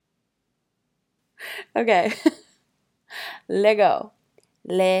Okay. Lego.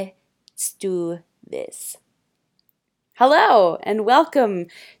 Let's do this. Hello, and welcome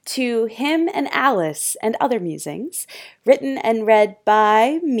to Him and Alice and Other Musings, written and read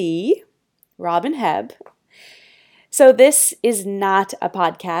by me, Robin Hebb. So, this is not a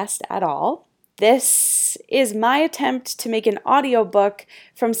podcast at all. This is my attempt to make an audiobook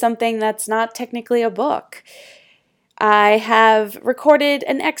from something that's not technically a book. I have recorded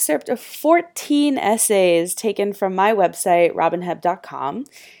an excerpt of 14 essays taken from my website, robinhebb.com,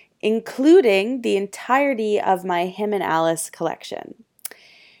 including the entirety of my Him and Alice collection.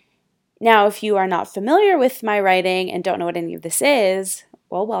 Now, if you are not familiar with my writing and don't know what any of this is,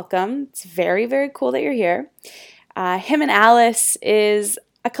 well, welcome. It's very, very cool that you're here. Him and Alice is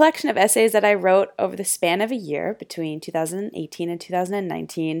a collection of essays that I wrote over the span of a year between 2018 and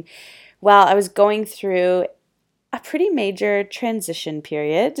 2019 while I was going through a pretty major transition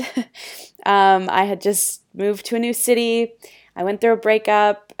period. I had just moved to a new city. I went through a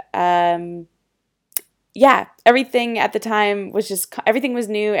breakup. Everything at the time was everything was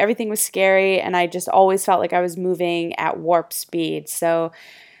new, everything was scary, and I just always felt like I was moving at warp speed. So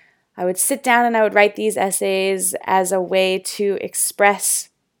I would sit down and I would write these essays as a way to express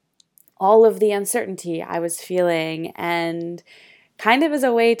all of the uncertainty I was feeling and kind of as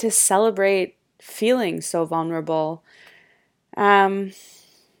a way to celebrate feeling so vulnerable. Okay,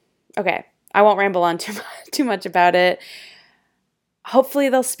 I won't ramble on too much about it. Hopefully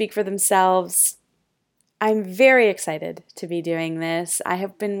they'll speak for themselves. I'm very excited to be doing this. I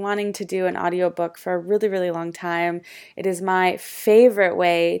have been wanting to do an audiobook for a really, really long time. It is my favorite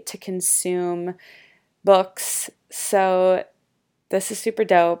way to consume books, so this is super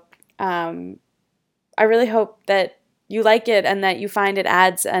dope. I really hope that you like it and that you find it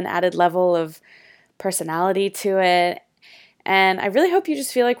adds an added level of personality to it. And I really hope you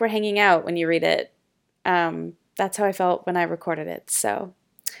just feel like we're hanging out when you read it. That's how I felt when I recorded it. So,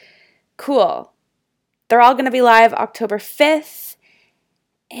 cool. They're all going to be live October 5th.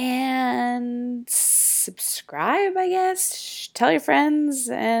 And subscribe, I guess. Tell your friends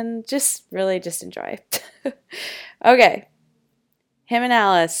and just enjoy. Okay. Him and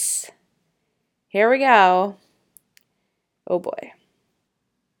Alice. Here we go. Oh boy.